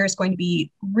this year is going to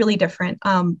be really different.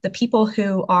 The people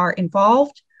who are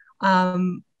involved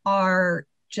are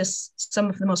just some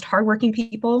of the most hardworking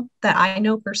people that I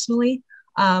know personally.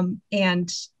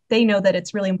 And they know that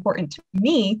it's really important to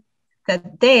me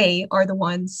that they are the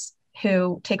ones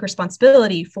who take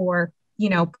responsibility for, you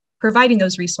know, providing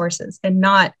those resources and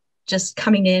not just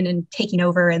coming in and taking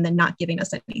over and then not giving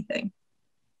us anything.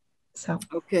 So.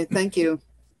 Okay, thank you.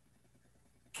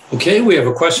 Okay, we have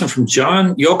a question from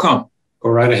John Yocum. Go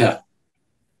right ahead.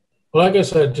 Well, I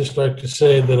guess I'd just like to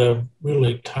say that I'm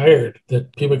really tired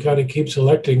that Pima County keeps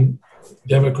electing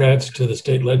Democrats to the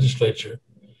state legislature.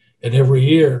 And every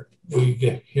year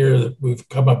we hear that we've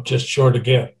come up just short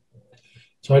again.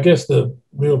 So I guess the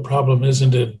real problem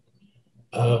isn't in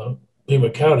Pima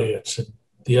County, it's in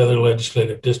the other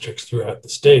legislative districts throughout the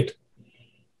state.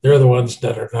 They're the ones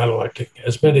that are not electing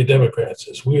as many Democrats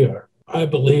as we are. I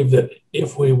believe that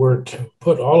if we were to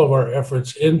put all of our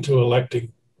efforts into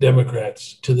electing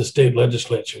Democrats to the state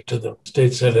legislature, to the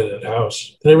state Senate and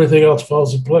House, then everything else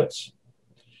falls in place.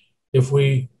 If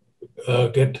we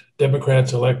get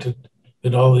Democrats elected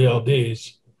in all the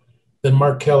LDs, then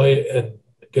Mark Kelly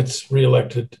gets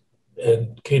reelected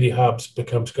and Katie Hobbs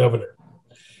becomes governor,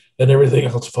 and everything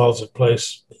else falls in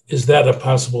place. Is that a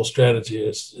possible strategy?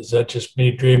 Is that just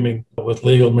me dreaming with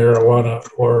legal marijuana,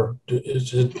 or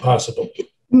is it possible?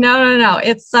 No.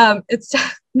 It's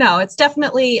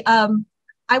definitely,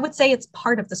 I would say it's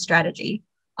part of the strategy.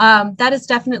 That is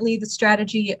definitely the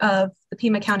strategy of the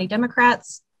Pima County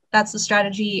Democrats. That's the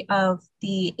strategy of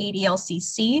the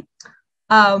ADLCC.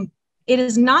 It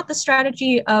is not the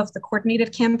strategy of the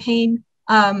coordinated campaign,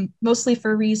 mostly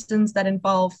for reasons that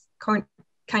involve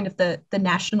kind of the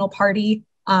national party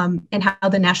and how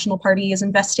the national party is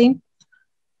investing.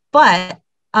 But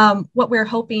what we're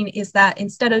hoping is that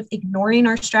instead of ignoring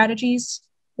our strategies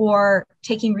or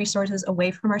taking resources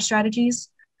away from our strategies,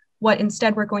 what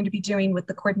instead we're going to be doing with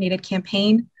the coordinated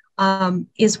campaign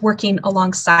is working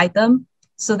alongside them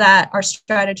so that our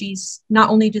strategies, not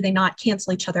only do they not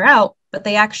cancel each other out, but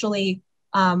they actually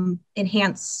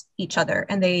enhance each other,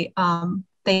 and they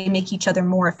make each other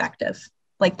more effective.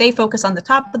 Like they focus on the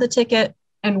top of the ticket,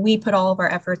 and we put all of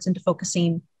our efforts into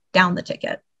focusing down the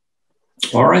ticket.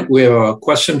 All right, we have a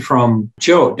question from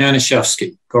Joe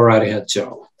Danishevsky. Go right ahead,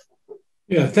 Joe.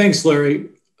 Yeah, thanks, Larry.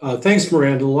 Thanks,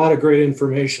 Miranda. A lot of great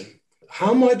information.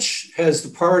 How much has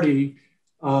the party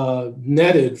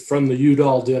netted from the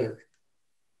Udall dinner?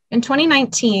 In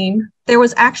 2019, there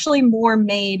was actually more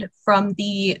made from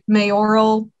the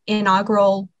mayoral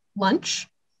inaugural lunch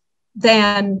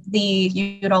than the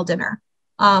Udall dinner.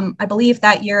 I believe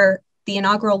that year the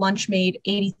inaugural lunch made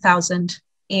 80,000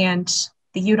 and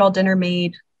the Udall dinner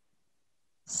made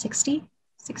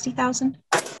 60,000.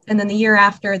 And then the year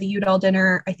after the Udall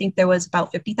dinner, I think there was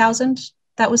about 50,000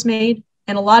 that was made.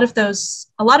 And a lot of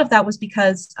that was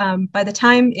because by the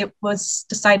time it was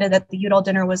decided that the Udall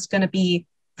dinner was going to be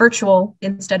virtual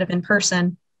instead of in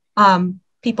person,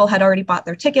 people had already bought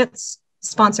their tickets.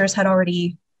 Sponsors had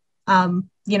already,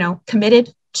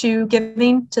 committed to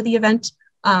giving to the event,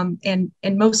 and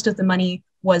most of the money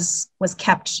was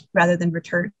kept rather than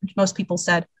returned. Most people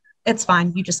said, "It's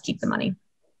fine, you just keep the money."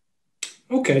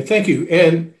 Okay, thank you.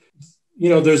 And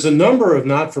there's a number of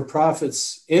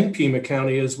not-for-profits in Pima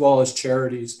County as well as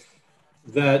charities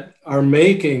that are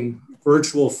making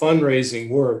virtual fundraising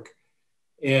work,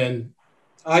 and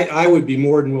I would be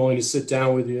more than willing to sit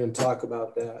down with you and talk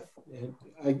about that.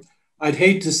 And I'd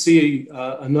hate to see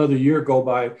another year go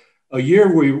by, a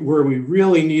year where we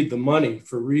really need the money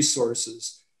for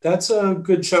resources. That's a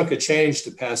good chunk of change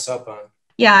to pass up on.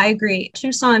 Yeah, I agree.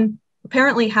 Tucson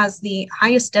apparently has the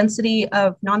highest density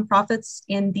of nonprofits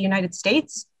in the United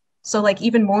States. So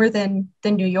even more than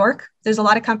New York. There's a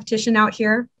lot of competition out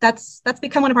here. That's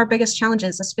become one of our biggest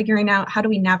challenges, is figuring out how do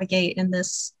we navigate in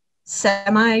this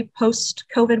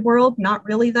semi-post-COVID world. Not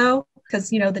really though, because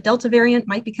the Delta variant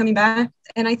might be coming back.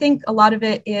 And I think a lot of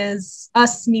it is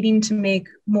us needing to make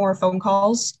more phone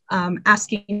calls,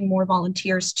 asking more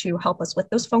volunteers to help us with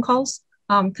those phone calls.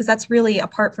 Because that's really,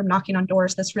 apart from knocking on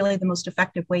doors, that's really the most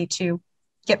effective way to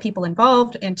get people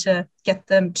involved and to get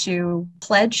them to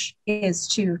pledge, is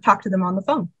to talk to them on the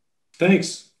phone.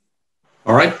 Thanks.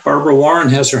 All right, Barbara Warren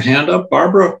has her hand up.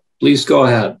 Barbara, please go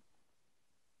ahead.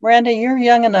 Miranda, you're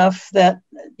young enough,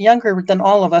 younger than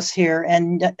all of us here,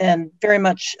 and very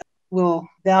much will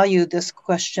value this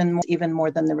question even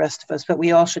more than the rest of us, but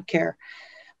we all should care.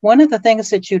 One of the things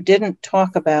that you didn't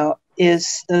talk about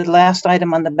is the last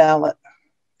item on the ballot.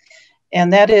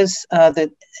 And that is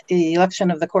the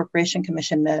election of the Corporation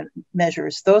Commission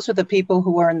measures. Those are the people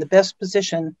who are in the best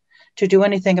position to do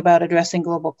anything about addressing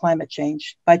global climate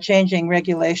change by changing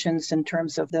regulations in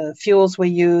terms of the fuels we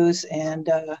use and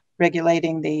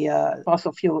regulating the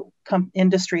fossil fuel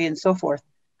industry and so forth.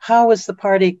 How is the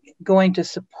party going to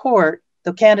support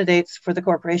the candidates for the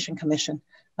Corporation Commission?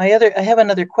 I have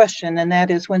another question, and that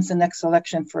is, when's the next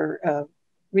election for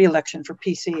re-election for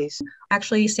PCs?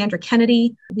 Actually, Sandra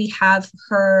Kennedy, we have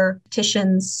her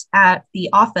petitions at the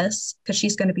office because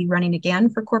she's going to be running again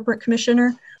for corporate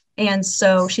commissioner. And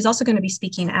so she's also going to be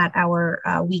speaking at our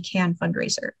We Can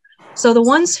fundraiser. So the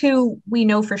ones who we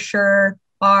know for sure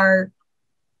are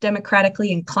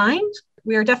democratically inclined,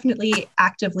 we are definitely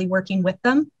actively working with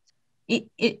them.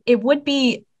 It would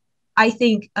be, I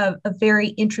think, a very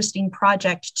interesting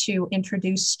project to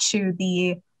introduce to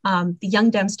the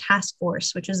Young Dems Task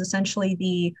Force, which is essentially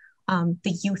the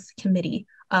youth committee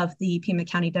of the Pima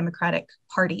County Democratic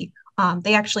Party.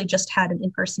 They actually just had an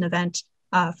in-person event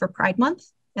for Pride Month,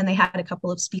 and they had a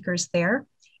couple of speakers there.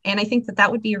 And I think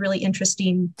that would be a really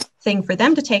interesting thing for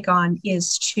them to take on,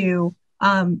 is to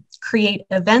create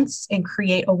events and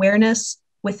create awareness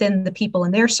within the people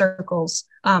in their circles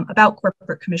about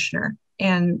corporate commissioner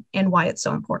and why it's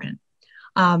so important.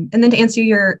 And then to answer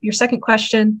your second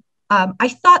question, I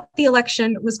thought the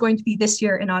election was going to be this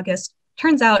year in August.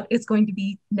 Turns out it's going to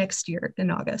be next year in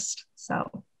August.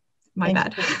 So my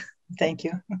bad. Thank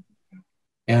you.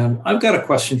 And I've got a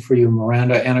question for you,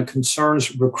 Miranda, and it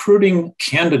concerns recruiting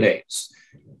candidates.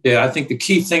 Yeah, I think the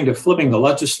key thing to flipping the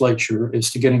legislature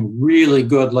is to getting really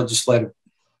good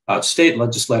state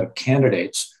legislative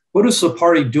candidates. What is the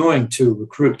party doing to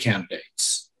recruit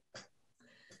candidates?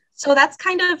 So that's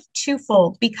kind of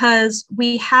twofold, because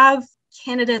we have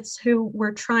candidates who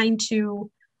we're trying to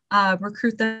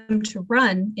recruit them to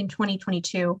run in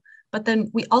 2022, but then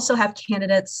we also have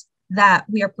candidates that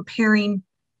we are preparing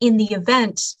in the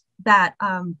event that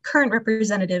current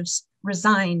representatives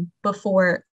resign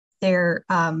before their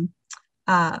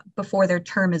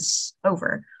term is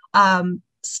over.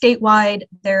 Statewide,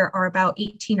 there are about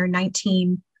 18 or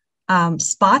 19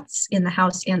 spots in the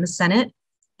House and the Senate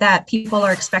that people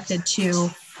are expected to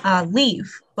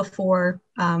leave before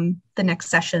the next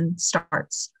session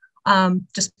starts,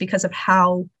 just because of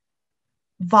how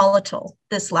volatile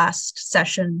this last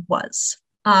session was.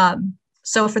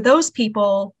 So for those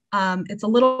people, it's a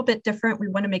little bit different. We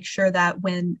want to make sure that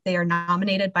when they are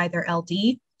nominated by their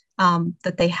LD,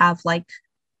 that they have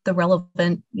the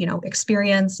relevant,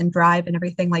 experience and drive and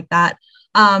everything like that.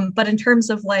 But in terms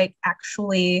of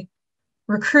actually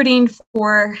recruiting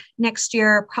for next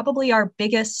year, probably our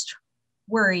biggest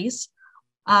worries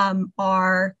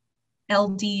are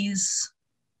LDs.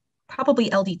 Probably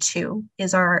LD2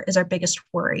 is our biggest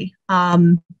worry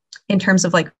in terms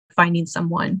of finding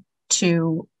someone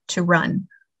to run.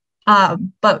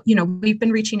 But, we've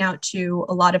been reaching out to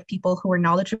a lot of people who are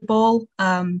knowledgeable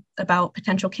about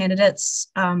potential candidates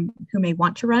who may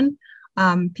want to run.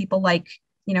 People like,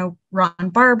 Ron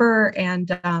Barber and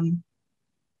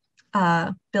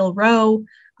Bill Rowe,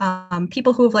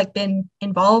 people who have been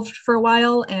involved for a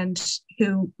while and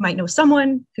who might know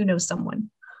someone who knows someone.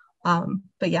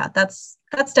 But yeah, that's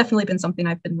definitely been something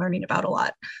I've been learning about a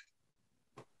lot.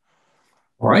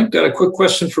 All right, got a quick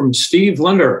question from Steve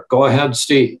Linder. Go ahead,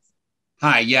 Steve.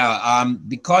 Hi, yeah,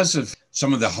 because of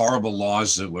some of the horrible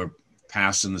laws that were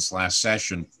passed in this last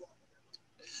session,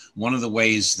 one of the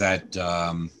ways that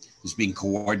is being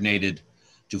coordinated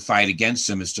to fight against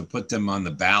them is to put them on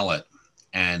the ballot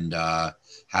and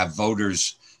have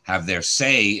voters have their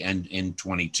say in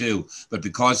 22. But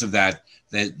because of that,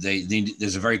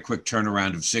 there's a very quick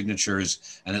turnaround of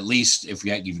signatures. And at least if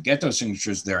you get those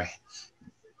signatures,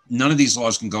 none of these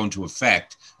laws can go into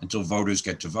effect until voters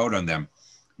get to vote on them.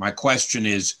 My question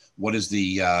is, what is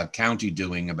the county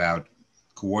doing about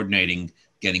coordinating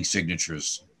getting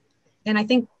signatures? And I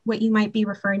think what you might be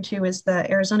referring to is the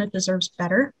Arizona Deserves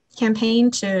Better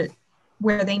campaign,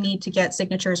 where they need to get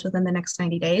signatures within the next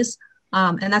 90 days.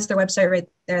 And that's their website right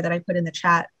there that I put in the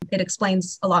chat. It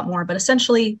explains a lot more, but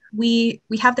essentially we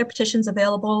have their petitions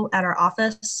available at our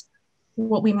office.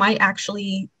 What we might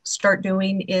actually start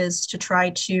doing is to try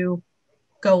to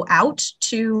go out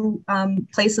to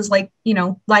places like,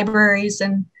 libraries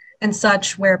and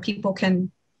such, where people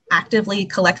can actively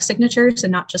collect signatures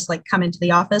and not just come into the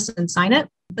office and sign it.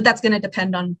 But that's going to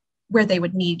depend on where they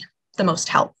would need the most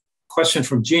help. Question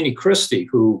from Jeannie Christie,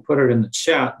 who put it in the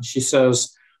chat. She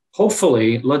says,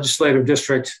 hopefully Legislative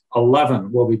District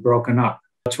 11 will be broken up.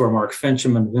 That's where Mark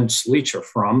Fincham and Vince Leach are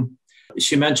from.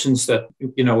 She mentions that,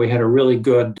 we had a really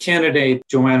good candidate,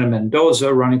 Joanna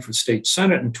Mendoza, running for state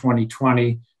senate in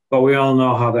 2020, but we all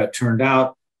know how that turned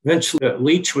out. Vince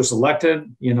Leach was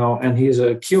elected, and he's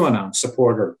a QAnon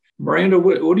supporter. Miranda,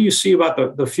 what do you see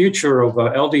about the future of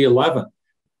LD11?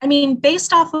 I mean,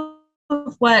 based off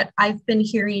of what I've been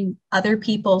hearing other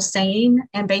people saying,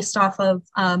 and based off of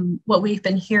what we've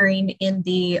been hearing in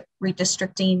the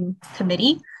redistricting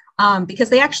committee, because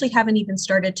they actually haven't even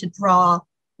started to draw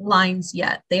lines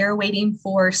yet. They are waiting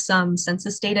for some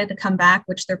census data to come back,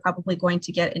 which they're probably going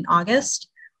to get in August.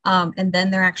 And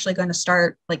then they're actually going to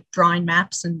start drawing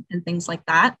maps and things like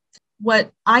that.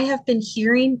 What I have been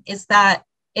hearing is that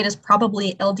it is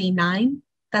probably LD9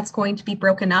 that's going to be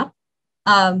broken up.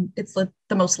 It's the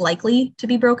most likely to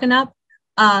be broken up.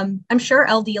 I'm sure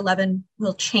LD11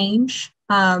 will change,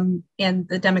 and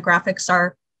the demographics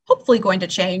are hopefully going to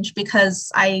change,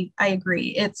 because I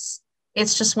agree.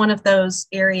 It's just one of those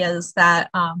areas that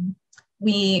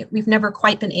we've never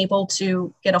quite been able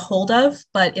to get a hold of.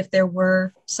 But if there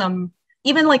were some,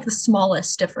 even the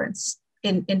smallest difference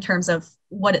in terms of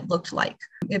what it looked like,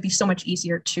 it'd be so much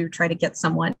easier to try to get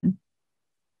someone.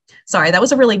 Sorry, that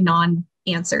was a really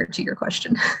non-answer to your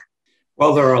question.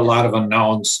 Well, there are a lot of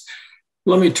unknowns.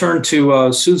 Let me turn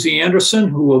to Susie Anderson,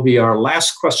 who will be our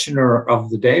last questioner of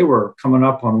the day. We're coming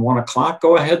up on 1 o'clock.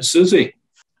 Go ahead, Susie.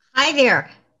 Hi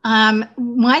there.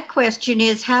 My question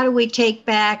is, how do we take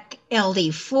back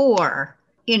LD4?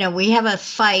 We have a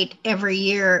fight every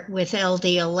year with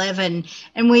LD11,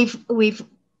 and we've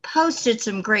posted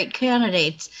some great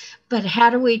candidates, but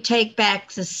how do we take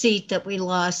back the seat that we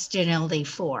lost in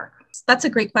LD4? That's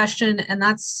a great question. And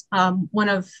that's one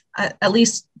of, at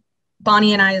least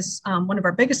Bonnie and I's, one of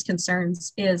our biggest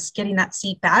concerns is getting that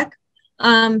seat back.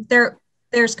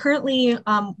 There's currently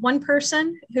one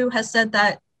person who has said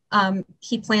that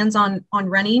he plans on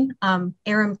running,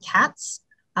 Aram Katz.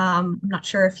 I'm not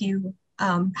sure if you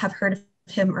have heard of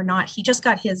him or not. He just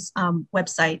got his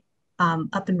website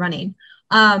up and running.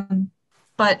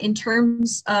 But in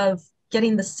terms of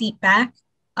getting the seat back,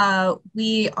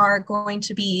 we are going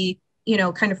to be,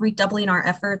 kind of redoubling our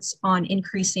efforts on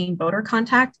increasing voter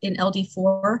contact in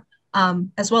LD4,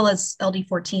 as well as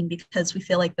LD14, because we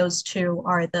feel like those two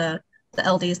are the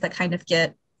LDs that kind of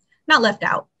get not left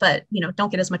out, but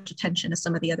don't get as much attention as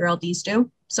some of the other LDs do.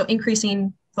 So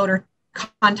increasing voter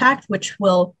contact, which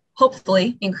will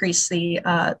hopefully increase the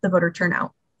voter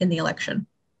turnout in the election.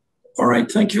 All right,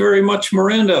 thank you very much,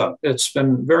 Miranda. It's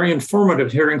been very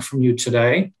informative hearing from you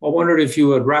today. I wondered if you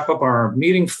would wrap up our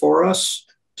meeting for us.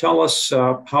 Tell us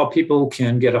how people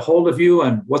can get a hold of you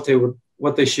and what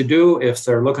they should do if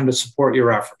they're looking to support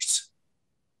your efforts.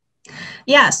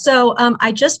 Yeah, so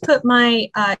I just put my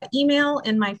email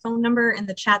and my phone number in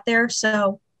the chat there.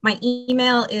 So my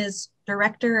email is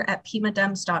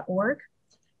director@pimadems.org,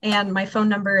 and my phone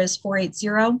number is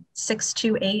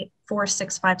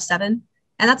 480-628-4657.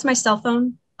 And that's my cell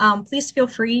phone. please feel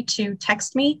free to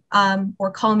text me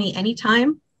or call me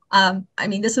anytime. I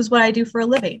mean, this is what I do for a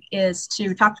living, is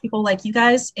to talk to people like you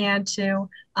guys and to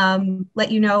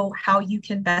let you know how you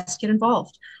can best get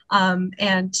involved.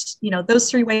 And, you know, those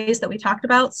 3 ways that we talked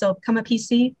about. So become a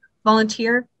PC,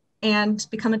 volunteer, and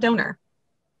become a donor.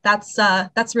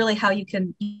 That's really how you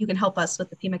can help us with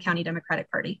the Pima County Democratic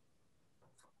Party.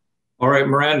 All right,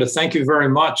 Miranda, thank you very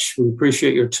much. We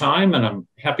appreciate your time, and I'm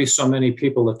happy so many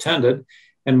people attended.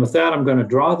 And with that, I'm going to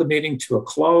draw the meeting to a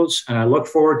close, and I look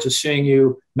forward to seeing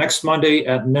you next Monday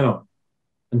at noon.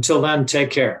 Until then,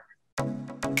 take care.